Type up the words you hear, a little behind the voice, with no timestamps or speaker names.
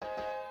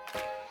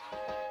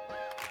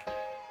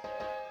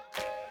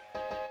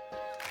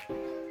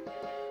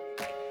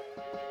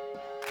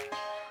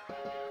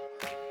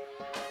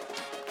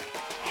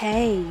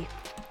Hey,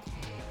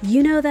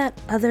 you know that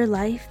other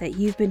life that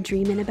you've been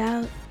dreaming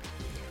about?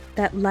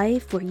 That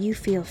life where you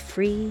feel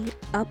free,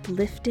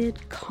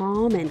 uplifted,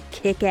 calm, and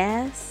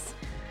kick-ass?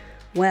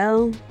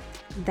 Well,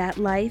 that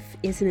life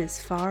isn't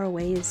as far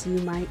away as you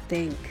might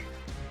think.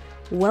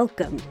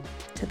 Welcome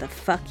to the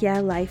Fuck Yeah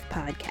Life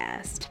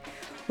podcast,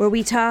 where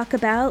we talk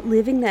about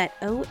living that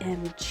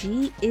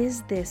OMG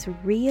is this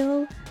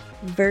real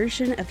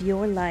version of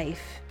your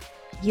life.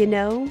 You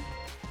know,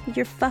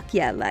 your Fuck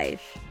Yeah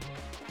Life.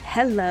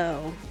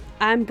 Hello,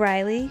 I'm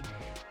Briley,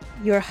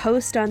 your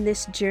host on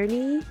this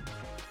journey.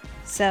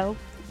 So,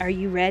 are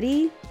you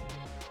ready?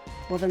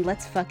 Well then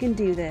let's fucking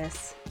do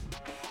this.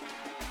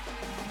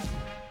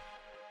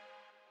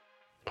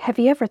 Have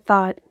you ever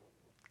thought,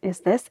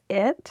 is this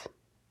it?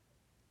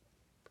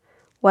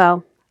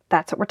 Well,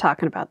 that's what we're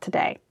talking about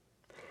today.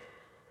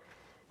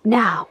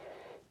 Now,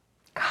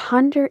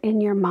 conjure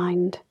in your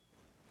mind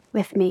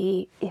with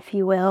me, if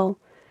you will,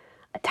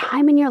 a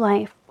time in your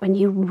life when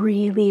you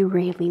really,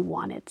 really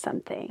wanted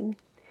something.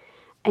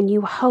 And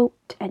you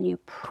hoped and you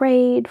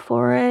prayed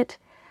for it,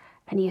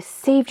 and you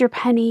saved your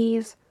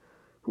pennies,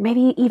 or maybe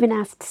you even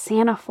asked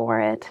Santa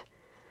for it.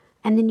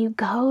 And then you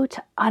go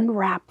to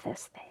unwrap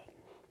this thing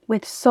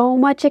with so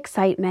much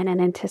excitement and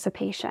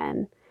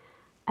anticipation.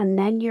 And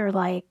then you're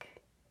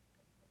like,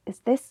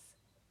 is this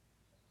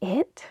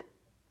it?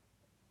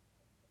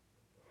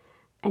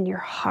 And your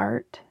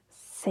heart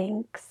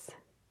sinks.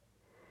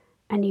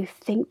 And you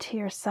think to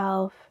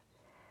yourself,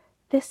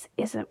 this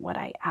isn't what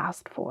I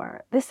asked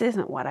for. This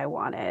isn't what I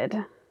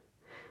wanted.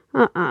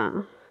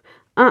 But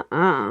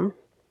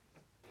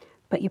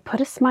you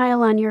put a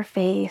smile on your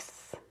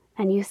face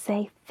and you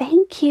say,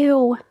 thank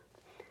you.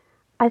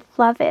 I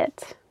love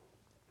it.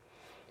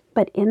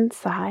 But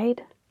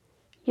inside,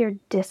 you're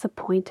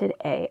disappointed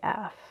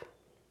AF.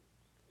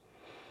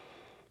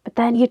 But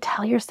then you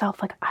tell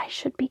yourself, like, I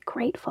should be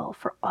grateful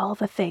for all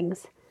the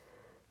things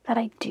that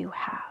I do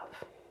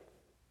have.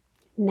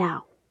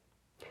 Now,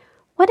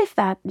 what if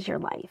that is your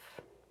life?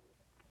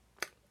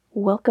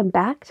 Welcome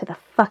back to the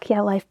Fuck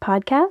Yeah Life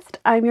podcast.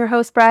 I'm your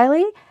host,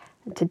 Briley,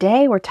 and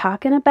today we're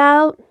talking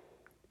about,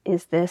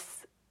 is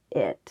this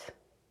it?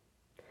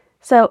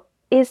 So,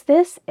 is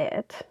this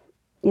it?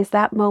 Is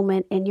that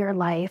moment in your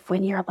life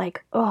when you're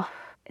like, oh,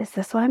 is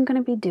this what I'm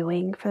going to be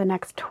doing for the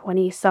next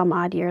 20 some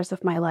odd years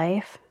of my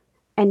life?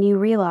 And you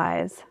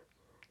realize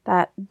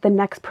that the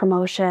next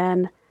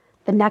promotion,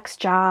 the next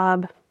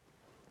job,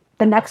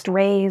 the next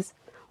raise,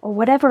 or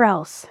whatever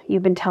else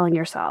you've been telling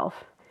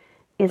yourself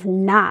is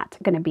not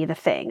going to be the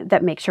thing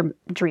that makes your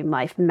dream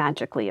life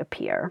magically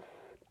appear.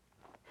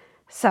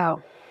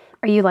 So,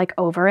 are you like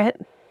over it?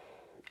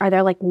 Are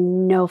there like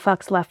no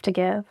fucks left to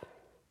give?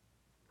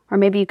 Or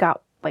maybe you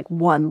got like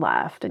one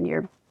left and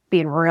you're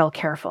being real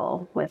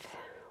careful with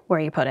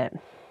where you put it.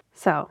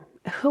 So,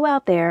 who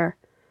out there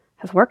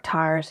has worked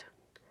hard,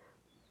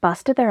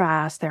 busted their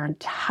ass their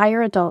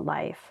entire adult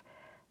life,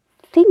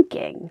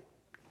 thinking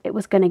it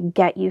was going to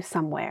get you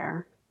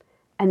somewhere,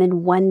 and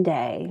then one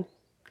day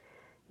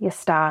you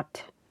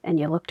stopped and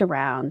you looked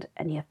around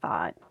and you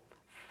thought,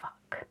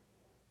 fuck,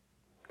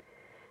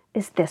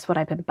 is this what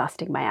I've been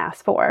busting my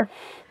ass for?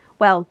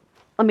 Well,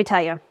 let me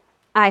tell you,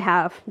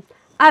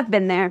 I've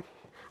been there.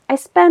 I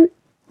spent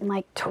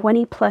like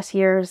 20 plus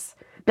years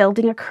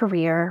building a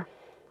career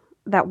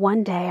that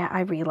one day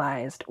I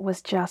realized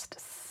was just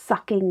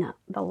sucking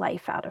the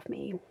life out of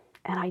me.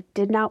 And I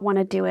did not want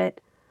to do it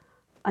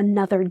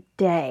another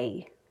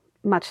day,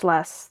 much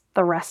less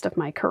the rest of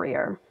my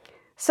career.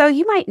 So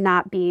you might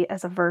not be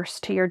as averse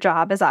to your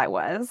job as I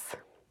was,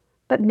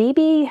 but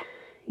maybe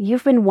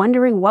you've been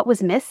wondering what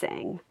was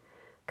missing,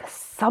 because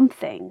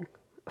something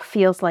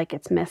feels like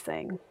it's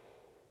missing.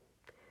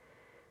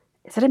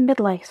 Is it a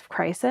midlife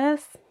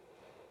crisis?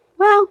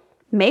 Well,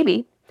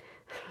 maybe.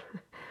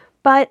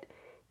 But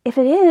if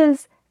it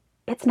is,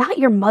 it's not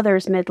your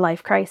mother's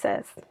midlife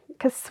crisis.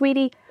 Because,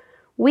 sweetie,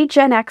 we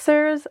Gen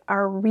Xers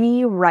are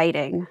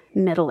rewriting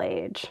middle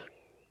age.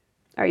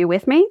 Are you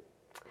with me?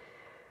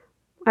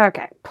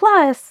 Okay.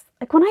 Plus,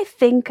 like when I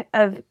think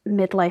of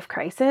midlife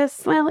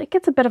crisis, well, it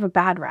gets a bit of a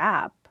bad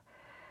rap.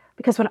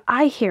 Because when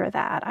I hear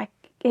that,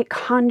 it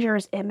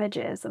conjures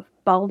images of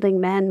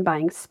balding men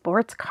buying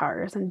sports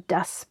cars and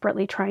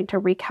desperately trying to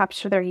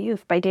recapture their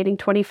youth by dating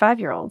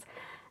 25-year-olds.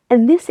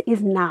 And this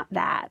is not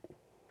that.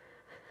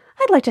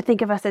 I'd like to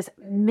think of us as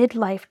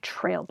midlife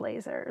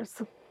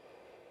trailblazers.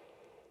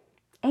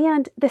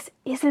 And this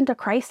isn't a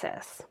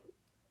crisis.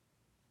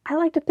 I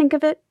like to think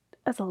of it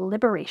as a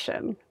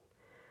liberation.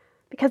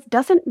 Because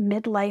doesn't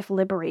midlife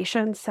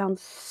liberation sound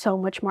so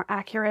much more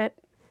accurate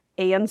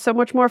and so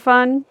much more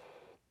fun?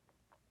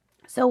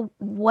 So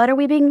what are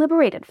we being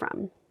liberated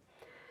from?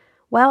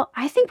 Well,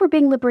 I think we're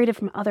being liberated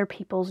from other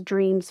people's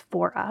dreams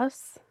for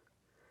us,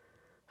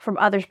 from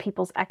other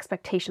people's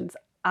expectations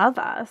of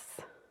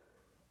us,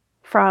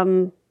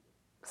 from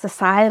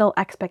societal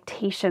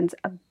expectations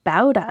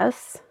about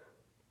us,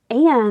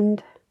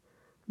 and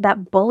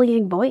that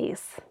bullying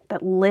voice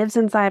that lives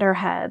inside our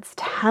heads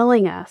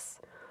telling us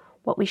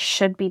what we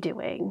should be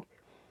doing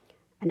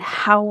and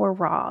how we're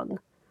wrong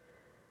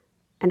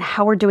and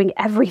how we're doing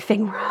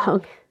everything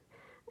wrong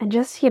and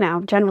just,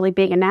 generally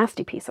being a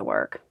nasty piece of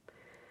work.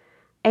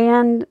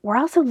 And we're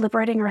also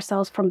liberating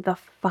ourselves from the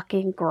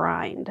fucking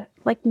grind.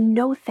 Like,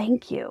 no,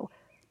 thank you.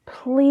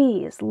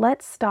 Please,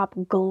 let's stop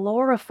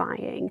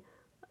glorifying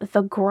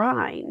the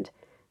grind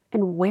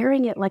and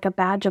wearing it like a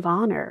badge of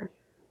honor.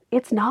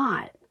 It's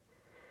not.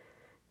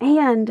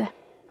 And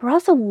we're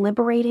also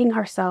liberating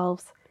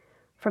ourselves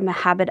from the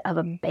habit of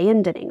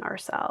abandoning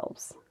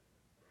ourselves.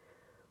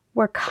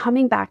 We're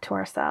coming back to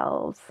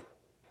ourselves.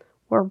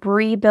 We're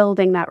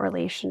rebuilding that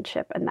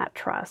relationship and that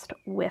trust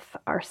with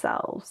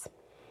ourselves.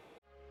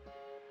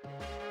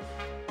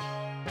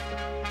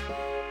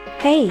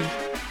 Hey,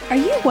 are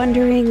you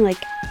wondering,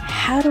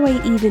 how do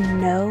I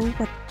even know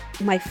what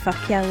my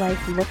fuck yeah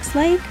life looks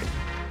like?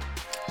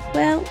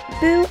 Well,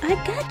 boo, I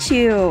got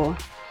you.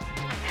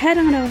 Head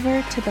on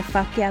over to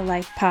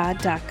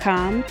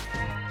thefuckyeahlifepod.com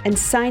and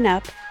sign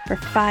up for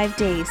 5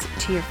 days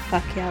to your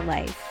fuck yeah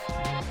life.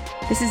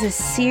 This is a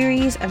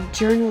series of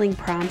journaling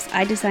prompts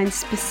I designed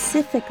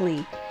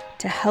specifically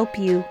to help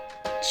you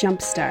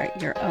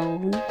jumpstart your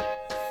own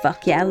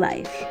fuck yeah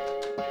life.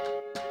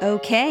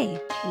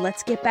 Okay,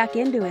 let's get back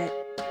into it.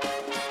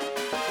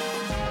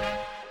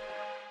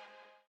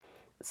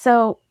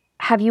 So,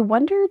 have you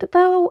wondered,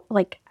 though,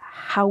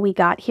 how we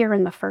got here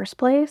in the first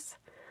place?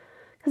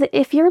 Because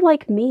if you're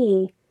like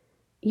me,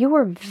 you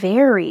were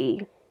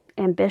very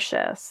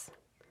ambitious.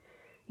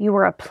 You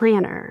were a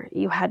planner.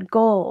 You had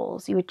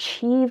goals. You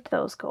achieved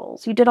those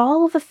goals. You did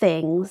all of the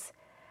things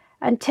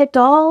and ticked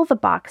all the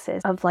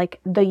boxes of,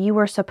 the you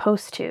were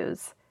supposed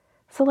to's.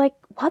 So,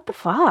 what the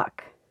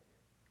fuck?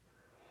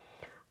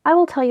 I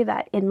will tell you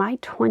that in my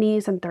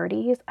 20s and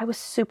 30s, I was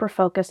super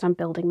focused on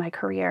building my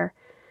career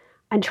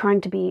and trying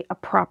to be a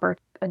proper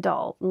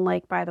adult. And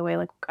by the way,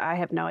 I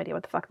have no idea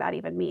what the fuck that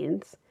even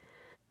means.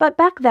 But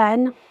back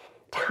then,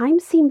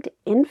 time seemed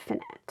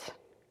infinite.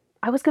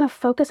 I was going to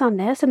focus on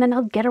this and then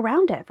I'll get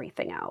around to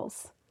everything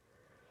else.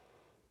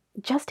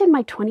 Just in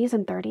my 20s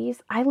and 30s,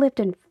 I lived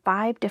in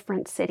 5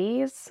 different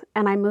cities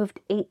and I moved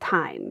 8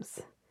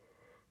 times.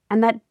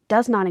 And that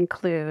does not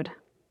include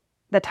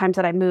the times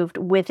that I moved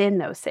within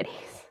those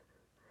cities.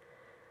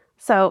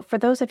 So for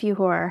those of you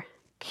who are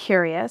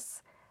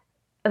curious,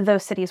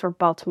 those cities were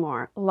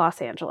Baltimore, Los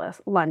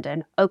Angeles,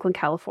 London, Oakland,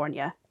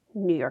 California,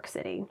 New York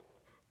City.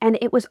 And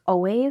it was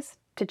always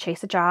to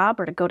chase a job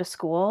or to go to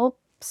school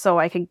so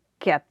I could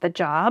get the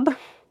job.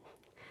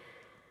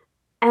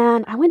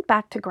 And I went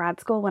back to grad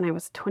school when I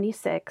was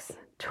 26,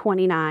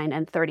 29,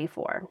 and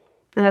 34.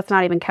 And that's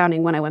not even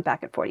counting when I went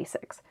back at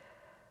 46.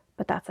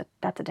 But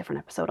that's a different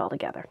episode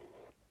altogether.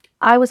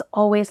 I was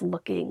always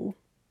looking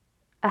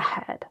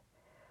ahead,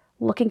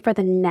 looking for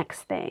the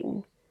next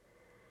thing,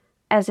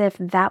 as if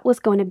that was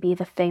going to be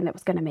the thing that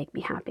was going to make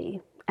me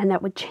happy and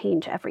that would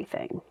change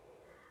everything.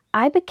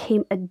 I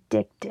became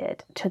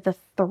addicted to the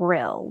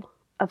thrill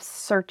of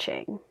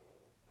searching,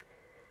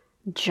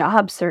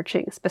 job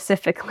searching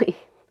specifically,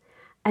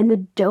 and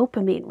the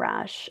dopamine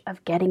rush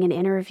of getting an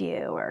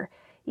interview or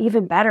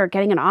even better,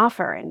 getting an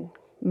offer and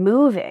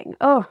moving.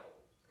 Oh,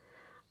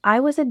 I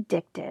was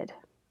addicted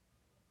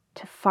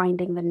to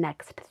finding the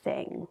next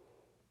thing.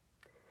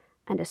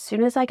 And as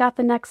soon as I got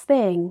the next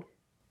thing,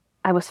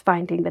 I was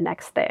finding the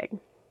next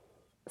thing.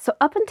 So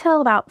up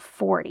until about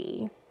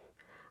 40,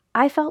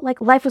 I felt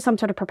like life was some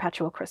sort of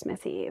perpetual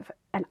Christmas Eve.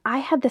 And I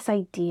had this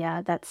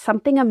idea that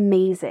something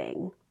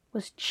amazing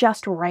was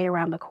just right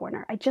around the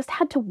corner. I just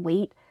had to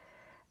wait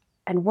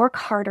and work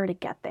harder to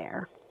get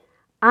there.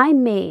 I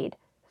made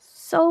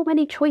so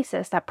many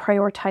choices that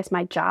prioritized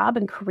my job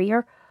and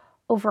career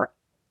over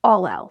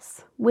all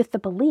else, with the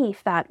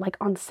belief that,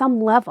 on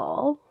some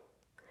level,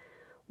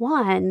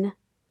 one,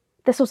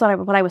 this was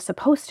what I was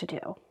supposed to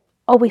do.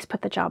 Always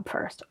put the job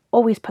first.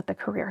 Always put the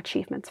career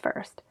achievements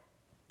first.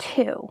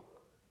 2,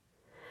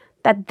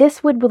 that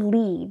this would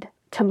lead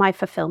to my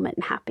fulfillment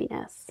and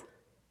happiness.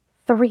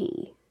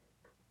 3,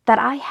 that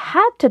I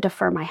had to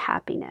defer my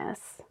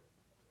happiness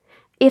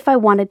if I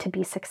wanted to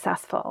be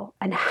successful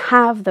and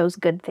have those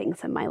good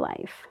things in my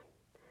life.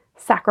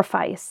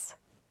 Sacrifice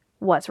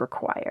was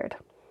required.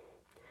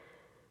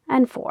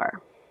 And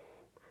 4,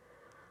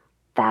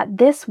 that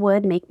this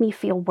would make me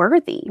feel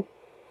worthy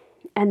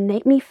and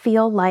make me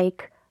feel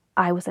like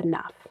I was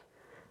enough.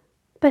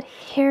 But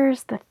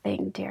here's the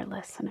thing, dear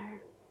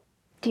listener,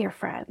 dear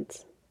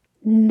friends,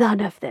 none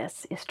of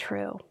this is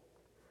true.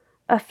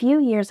 A few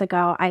years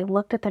ago, I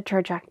looked at the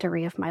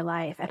trajectory of my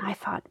life and I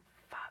thought,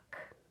 fuck,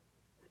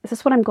 is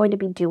this what I'm going to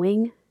be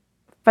doing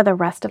for the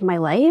rest of my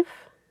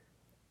life?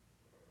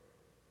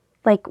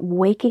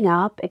 Waking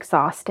up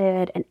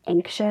exhausted and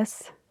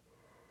anxious.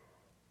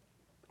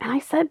 And I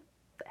said,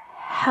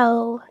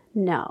 hell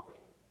no.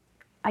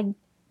 I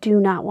do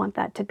not want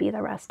that to be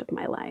the rest of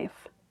my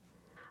life.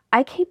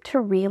 I came to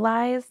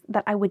realize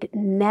that I would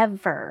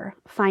never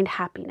find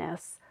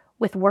happiness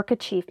with work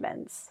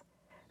achievements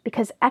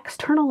because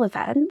external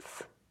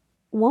events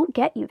won't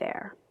get you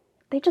there.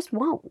 They just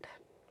won't.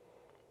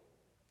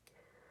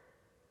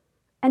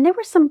 And there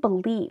were some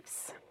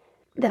beliefs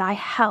that I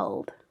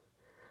held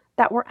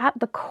that were at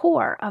the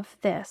core of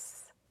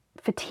this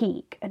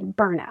fatigue and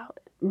burnout,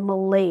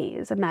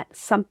 malaise, and that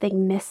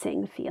something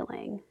missing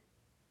feeling.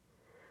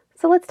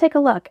 So let's take a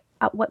look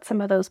at what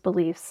some of those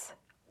beliefs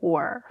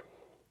were.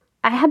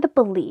 I had the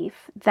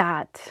belief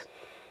that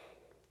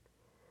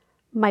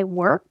my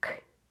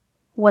work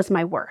was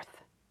my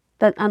worth,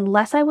 that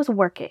unless I was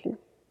working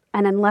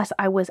and unless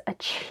I was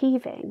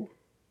achieving,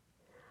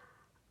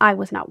 I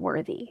was not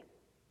worthy.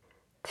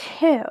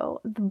 2,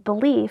 the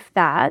belief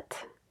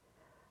that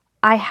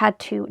I had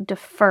to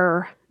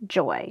defer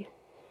joy,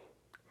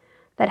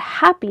 that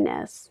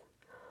happiness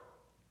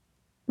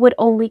would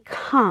only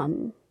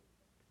come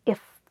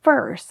if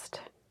first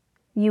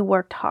you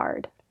worked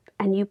hard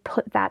and you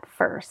put that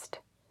first.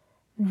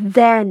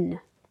 Then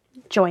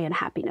joy and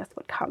happiness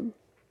would come.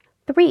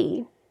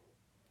 3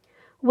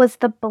 was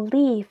the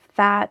belief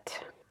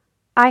that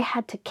I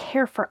had to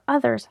care for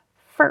others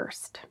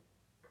first,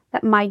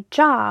 that my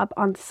job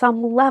on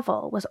some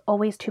level was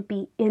always to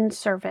be in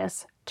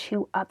service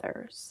to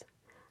others,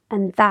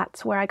 and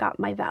that's where I got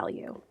my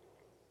value.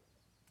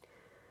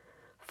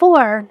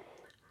 4,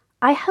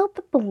 I held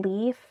the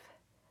belief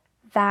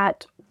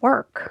that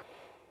work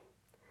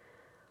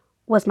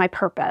was my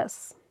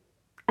purpose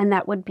and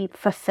that would be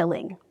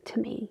fulfilling to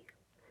me.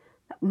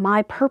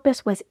 My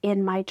purpose was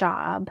in my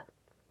job,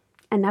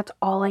 and that's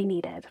all I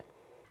needed.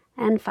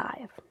 And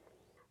 5,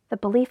 the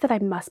belief that I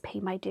must pay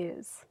my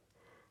dues.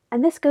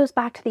 And this goes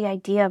back to the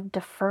idea of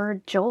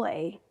deferred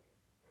joy.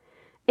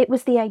 It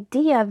was the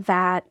idea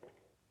that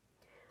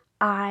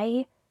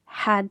I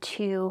had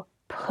to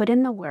put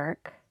in the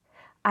work,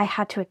 I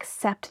had to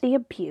accept the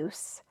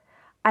abuse,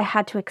 I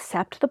had to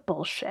accept the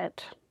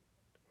bullshit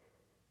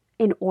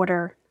in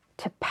order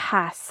to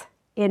pass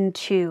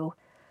into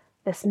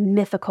this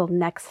mythical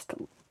next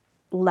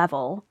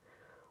level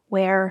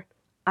where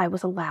I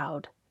was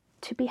allowed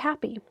to be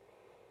happy.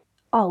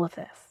 All of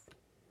this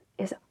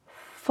is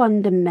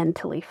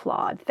fundamentally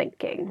flawed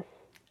thinking.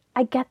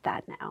 I get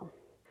that now.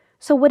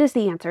 So what is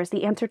the answer? Is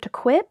the answer to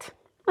quit?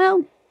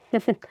 Well,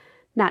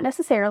 not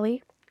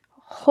necessarily.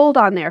 Hold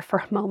on there for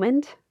a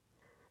moment.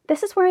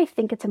 This is where I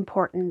think it's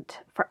important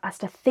for us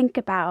to think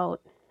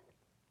about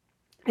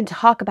and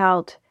talk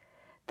about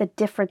the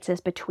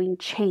differences between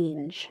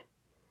change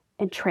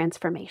and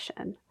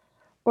transformation,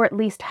 or at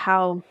least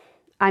how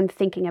I'm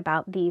thinking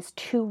about these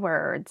two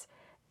words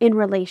in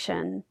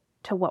relation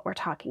to what we're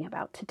talking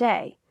about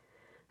today.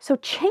 So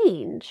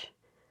change,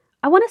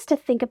 I want us to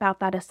think about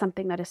that as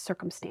something that is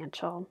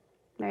circumstantial,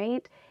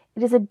 right?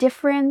 It is a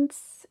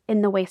difference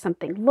in the way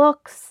something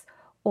looks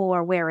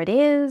or where it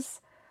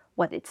is,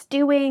 what it's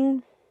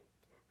doing.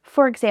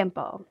 For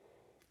example,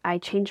 I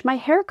changed my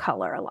hair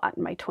color a lot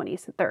in my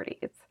 20s and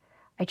 30s.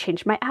 I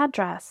changed my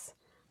address.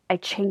 I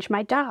changed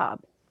my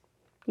job.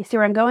 You see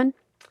where I'm going?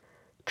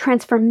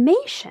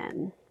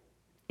 Transformation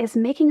is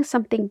making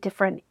something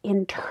different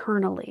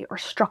internally or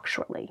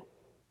structurally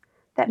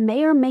that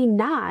may or may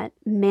not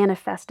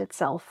manifest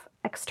itself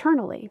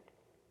externally.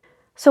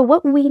 So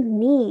what we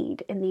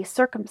need in these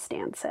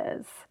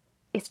circumstances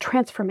is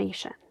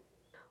transformation.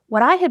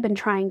 What I had been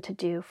trying to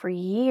do for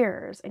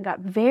years and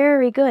got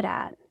very good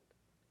at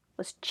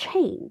was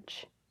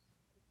change.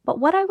 But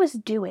what I was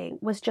doing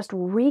was just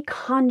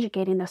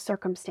reconjugating the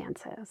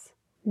circumstances.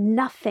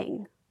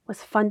 Nothing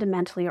was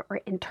fundamentally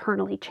or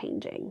internally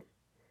changing.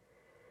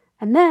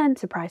 And then,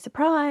 surprise,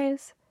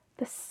 surprise,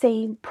 the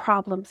same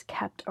problems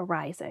kept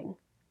arising.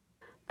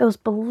 Those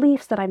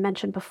beliefs that I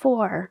mentioned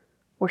before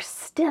were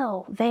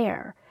still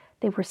there.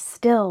 They were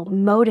still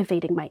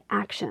motivating my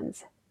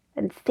actions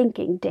and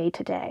thinking day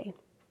to day.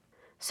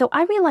 So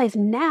I realize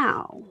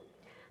now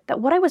that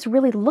what I was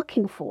really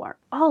looking for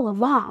all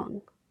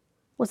along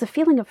was a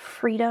feeling of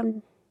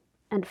freedom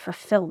and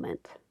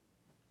fulfillment.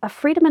 A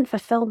freedom and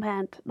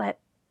fulfillment that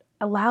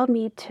allowed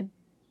me to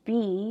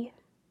be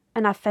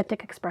an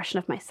authentic expression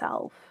of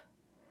myself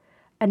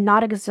and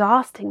not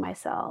exhausting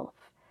myself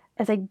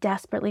as I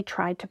desperately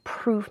tried to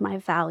prove my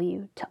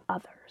value to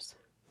others.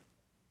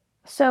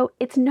 So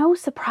it's no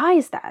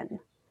surprise then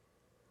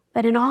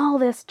that in all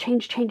this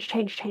change,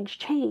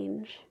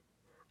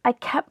 I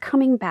kept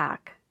coming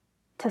back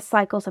to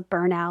cycles of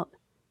burnout,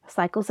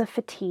 cycles of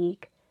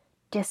fatigue,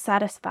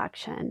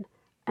 dissatisfaction,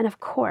 and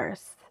of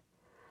course,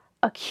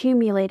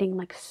 accumulating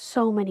like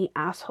so many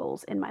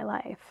assholes in my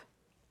life.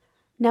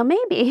 Now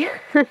maybe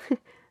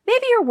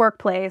your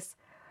workplace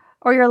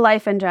or your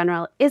life in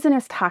general isn't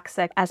as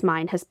toxic as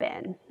mine has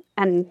been,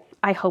 and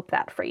I hope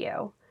that for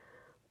you.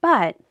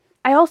 But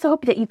I also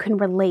hope that you can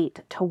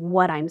relate to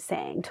what I'm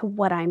saying, to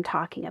what I'm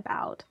talking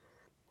about.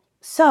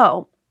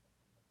 So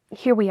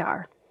here we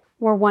are.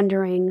 We're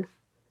wondering,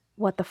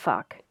 what the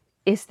fuck?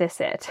 Is this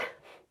it?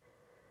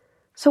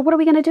 So what are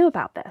we going to do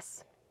about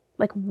this?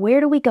 Like, where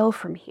do we go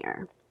from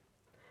here?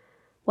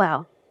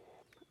 Well,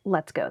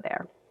 let's go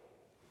there.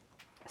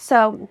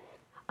 So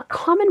a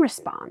common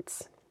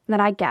response that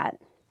I get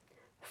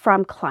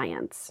from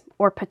clients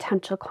or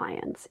potential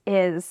clients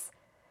is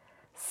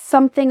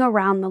something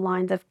around the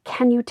lines of,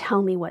 can you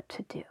tell me what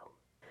to do?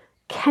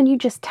 Can you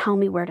just tell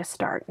me where to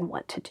start and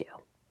what to do?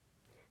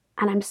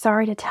 And I'm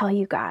sorry to tell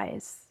you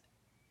guys,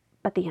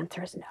 but the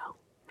answer is no.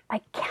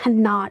 I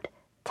cannot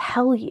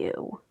tell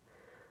you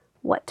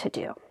what to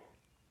do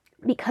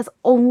because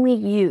only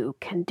you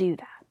can do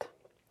that.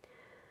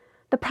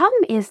 The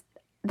problem is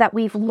that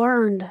we've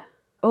learned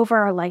over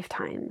our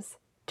lifetimes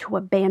to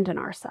abandon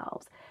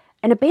ourselves,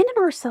 and abandon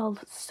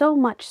ourselves so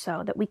much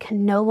so that we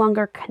can no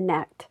longer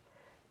connect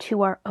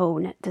to our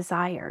own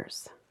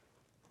desires.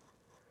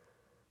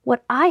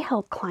 What I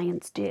help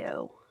clients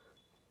do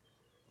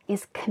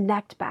is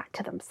connect back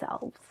to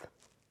themselves,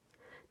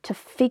 to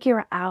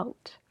figure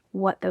out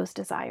what those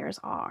desires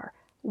are,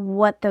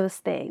 what those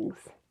things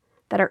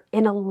that are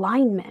in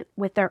alignment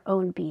with their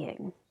own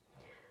being,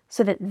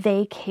 so that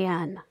they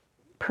can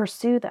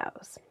pursue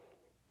those.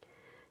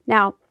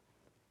 Now,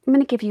 I'm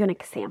going to give you an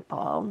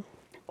example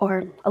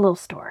or a little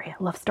story.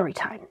 I love story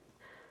time.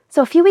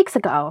 So a few weeks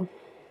ago,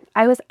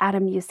 I was at a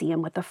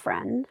museum with a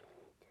friend,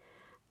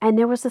 and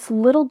there was this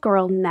little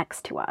girl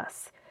next to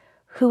us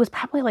who was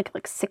probably like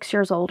 6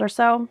 years old or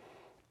so.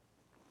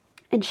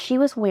 And she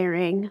was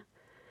wearing,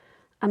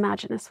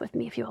 imagine this with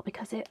me if you will,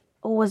 because it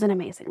was an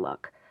amazing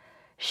look.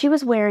 She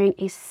was wearing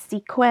a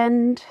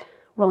sequined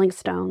Rolling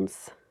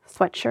Stones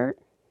sweatshirt,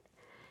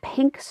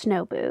 pink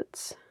snow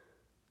boots,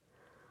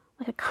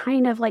 like a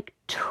kind of like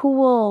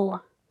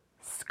tulle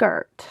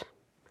skirt,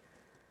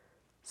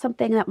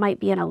 something that might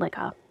be in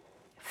a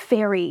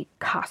fairy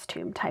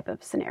costume type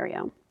of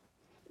scenario,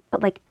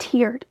 but like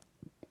tiered,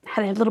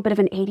 had a little bit of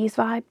an 80s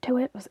vibe to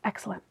it. It was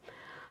excellent.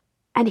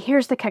 And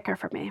here's the kicker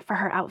for me for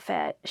her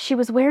outfit. She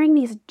was wearing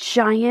these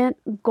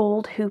giant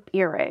gold hoop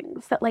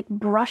earrings that like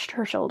brushed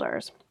her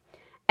shoulders.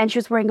 And she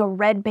was wearing a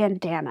red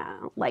bandana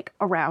like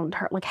around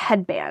her, like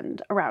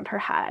headband around her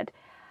head.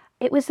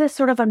 It was this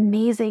sort of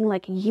amazing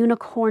like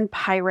unicorn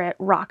pirate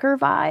rocker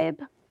vibe.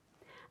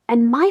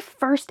 And my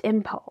first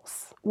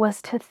impulse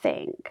was to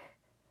think,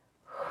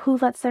 who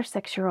lets their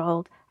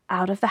 6-year-old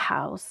out of the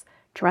house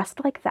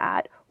dressed like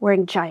that,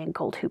 wearing giant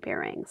gold hoop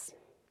earrings?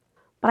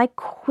 But I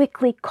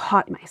quickly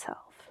caught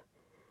myself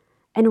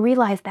and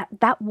realized that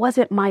that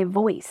wasn't my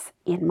voice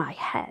in my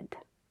head.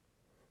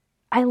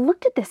 I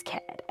looked at this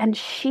kid and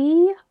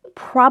she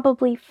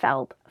probably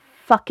felt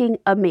fucking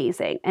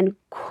amazing and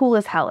cool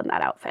as hell in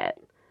that outfit.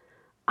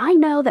 I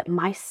know that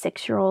my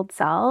 6-year-old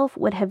self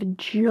would have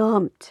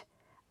jumped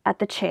at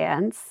the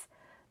chance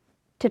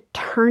to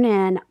turn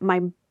in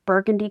my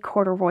burgundy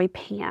corduroy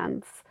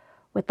pants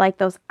with like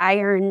those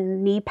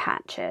iron knee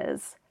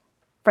patches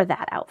for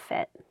that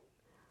outfit.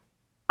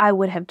 I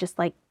would have just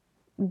like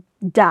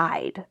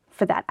died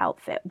for that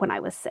outfit when I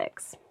was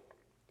 6.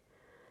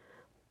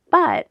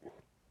 But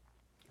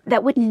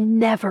that would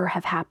never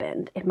have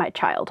happened in my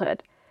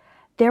childhood.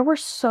 There were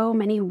so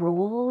many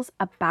rules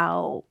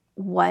about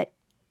what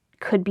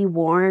could be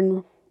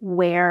worn,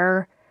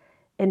 where,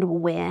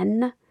 and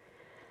when.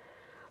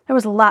 There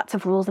was lots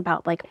of rules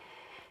about like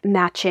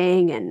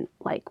matching and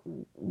like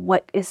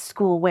what is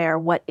school wear,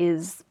 what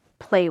is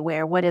play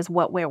wear, what is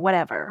what wear,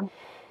 whatever.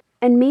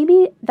 And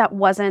maybe that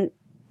wasn't,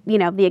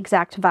 the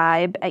exact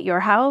vibe at your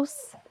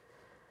house.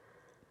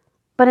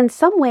 But in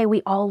some way,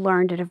 we all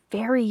learned at a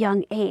very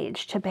young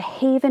age to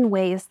behave in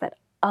ways that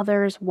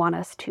others want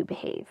us to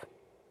behave.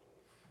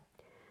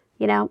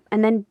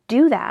 And then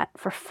do that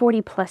for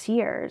 40 plus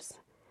years.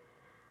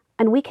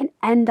 And we can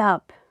end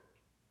up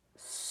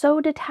so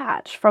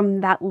detached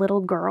from that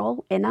little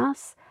girl in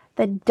us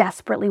that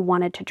desperately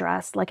wanted to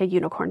dress like a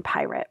unicorn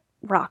pirate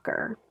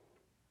rocker.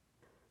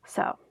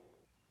 So,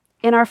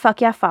 in our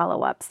Fuck Yeah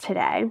follow-ups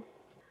today,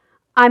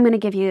 I'm going to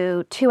give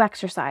you 2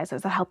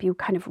 exercises that help you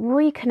kind of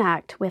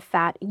reconnect with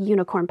that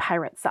unicorn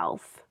pirate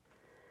self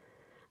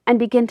and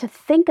begin to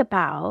think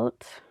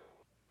about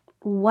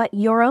what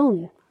your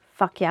own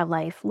Fuck Yeah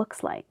life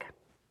looks like.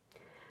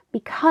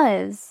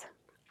 Because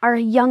our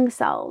young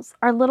selves,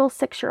 our little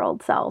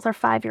 6-year-old selves, our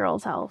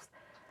 5-year-old selves,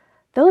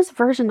 those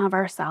versions of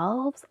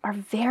ourselves are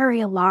very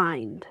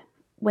aligned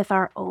with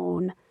our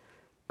own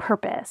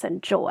purpose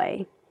and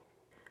joy.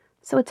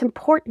 So it's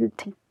important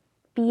to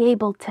be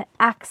able to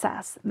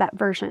access that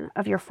version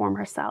of your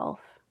former self.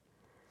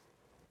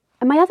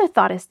 And my other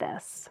thought is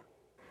this: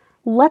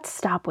 let's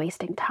stop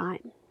wasting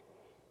time.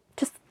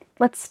 Just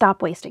let's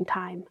stop wasting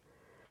time.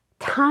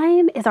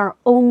 Time is our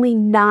only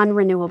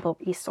non-renewable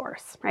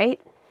resource,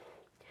 right?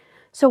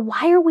 So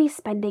why are we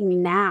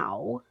spending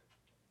now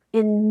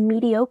in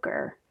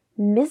mediocre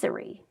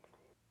misery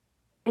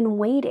and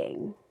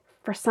waiting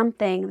for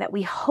something that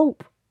we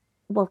hope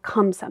will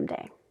come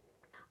someday?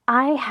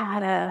 I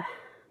had a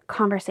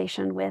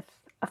conversation with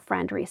a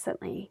friend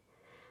recently,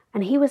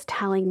 and he was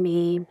telling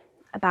me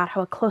about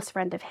how a close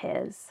friend of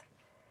his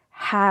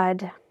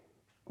had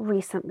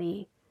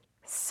recently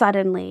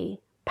suddenly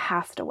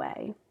passed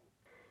away.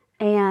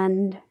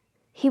 And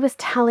he was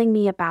telling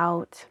me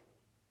about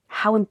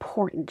how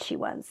important she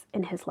was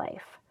in his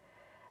life,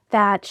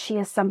 that she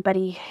is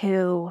somebody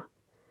who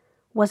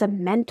was a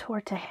mentor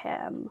to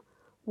him,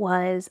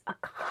 was a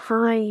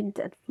kind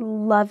and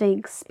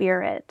loving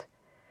spirit.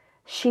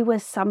 She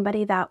was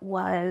somebody that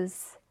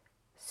was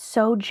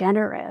so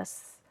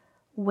generous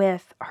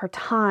with her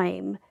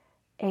time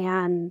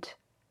and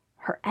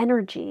her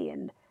energy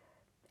and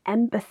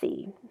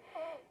empathy.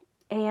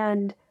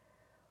 and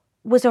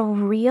was a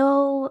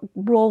real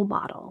role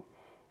model.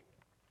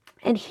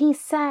 And he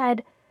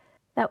said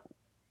that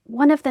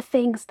one of the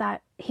things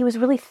that he was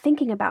really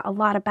thinking about a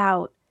lot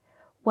about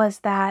was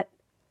that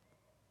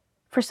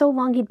for so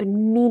long he'd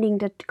been meaning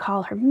to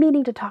call her,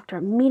 meaning to talk to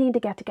her, meaning to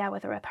get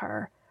together with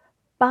her,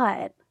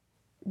 but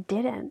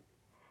didn't.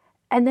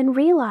 And then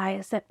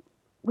realized that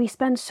we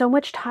spend so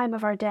much time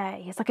of our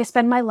day. It's like I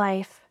spend my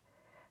life,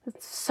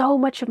 so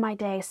much of my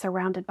day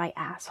surrounded by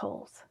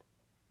assholes,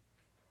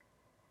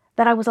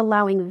 that I was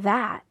allowing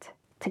that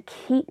to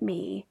keep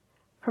me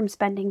from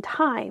spending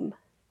time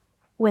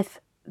with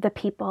the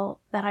people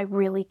that I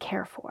really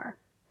care for,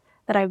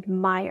 that I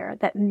admire,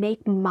 that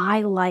make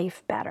my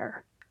life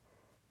better.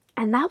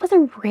 And that was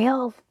a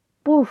real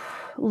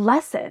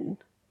lesson,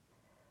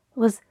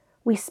 was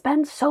we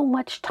spend so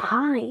much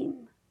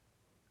time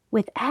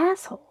with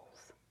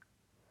assholes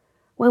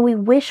when we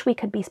wish we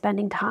could be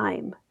spending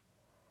time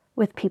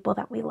with people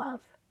that we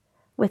love,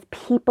 with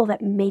people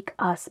that make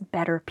us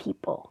better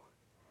people.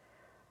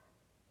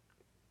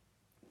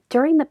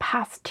 During the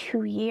past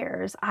 2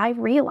 years, I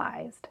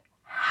realized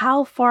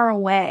how far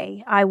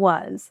away I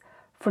was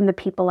from the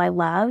people I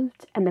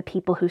loved and the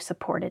people who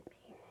supported me.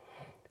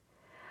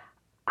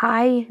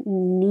 I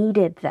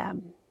needed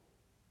them.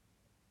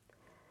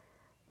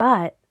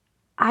 But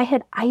I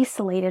had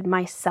isolated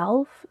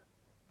myself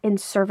in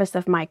service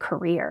of my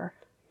career.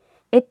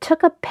 It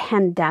took a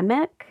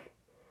pandemic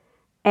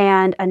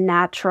and a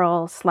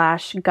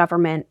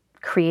natural/government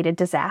created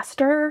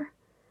disaster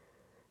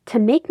to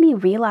make me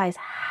realize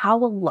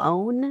how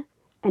alone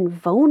and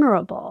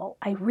vulnerable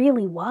I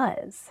really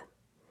was,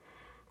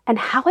 and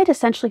how I'd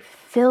essentially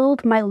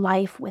filled my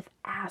life with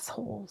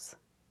assholes,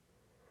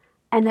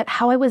 and that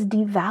how I was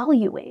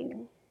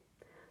devaluing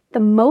the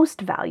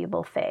most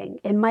valuable thing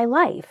in my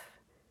life,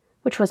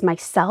 which was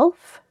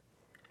myself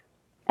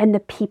and the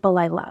people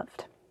I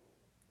loved.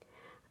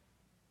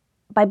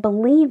 By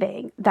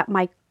believing that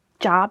my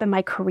job and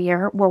my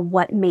career were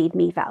what made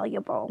me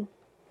valuable.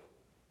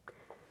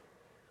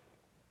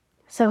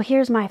 So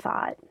here's my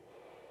thought.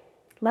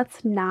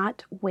 Let's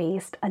not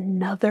waste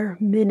another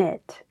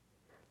minute.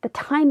 The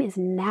time is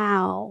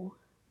now.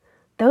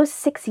 Those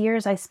 6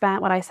 years I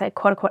spent, what I said,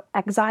 quote unquote,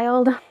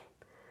 exiled,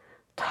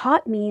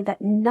 taught me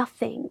that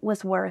nothing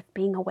was worth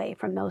being away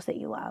from those that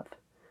you love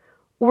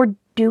or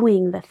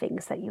doing the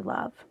things that you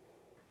love.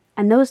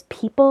 And those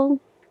people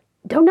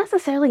don't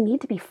necessarily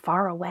need to be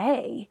far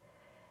away.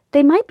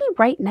 They might be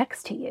right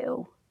next to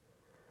you.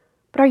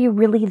 But are you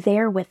really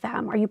there with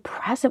them? Are you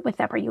present with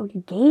them? Are you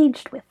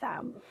engaged with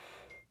them?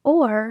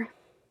 Or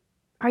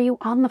are you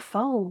on the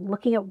phone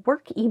looking at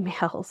work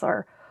emails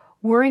or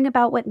worrying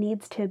about what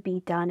needs to be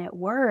done at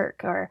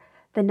work or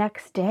the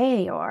next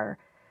day? Or,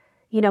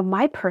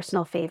 my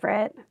personal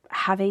favorite,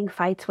 having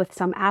fights with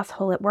some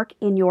asshole at work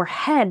in your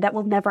head that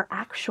will never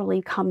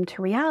actually come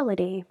to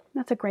reality.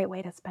 That's a great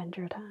way to spend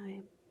your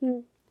time.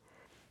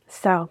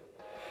 So,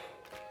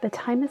 the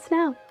time is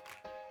now.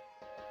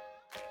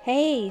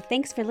 Hey,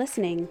 thanks for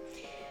listening.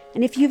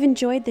 And if you've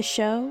enjoyed the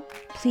show,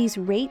 please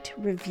rate,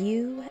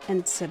 review,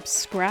 and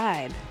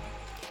subscribe.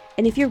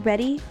 And if you're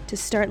ready to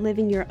start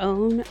living your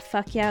own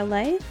Fuck Yeah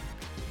life,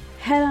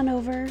 head on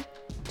over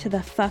to the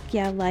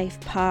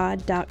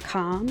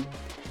fuckyeahlifepod.com.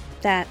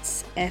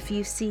 That's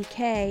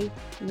FUCKYEAH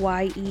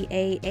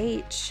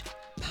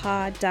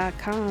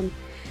pod.com.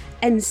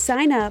 And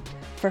sign up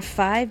for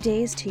 5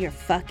 days to your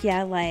Fuck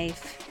Yeah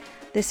life.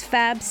 This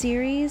fab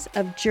series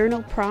of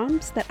journal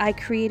prompts that I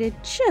created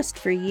just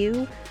for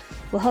you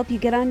will help you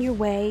get on your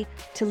way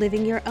to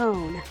living your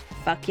own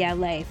Fuck Yeah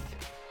life.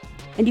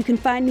 And you can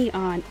find me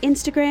on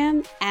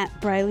Instagram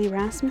at Briley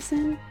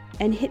Rasmussen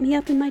and hit me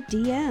up in my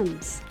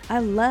DMs. I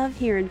love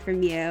hearing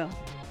from you.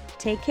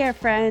 Take care,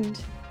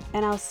 friend,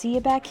 and I'll see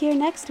you back here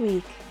next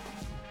week.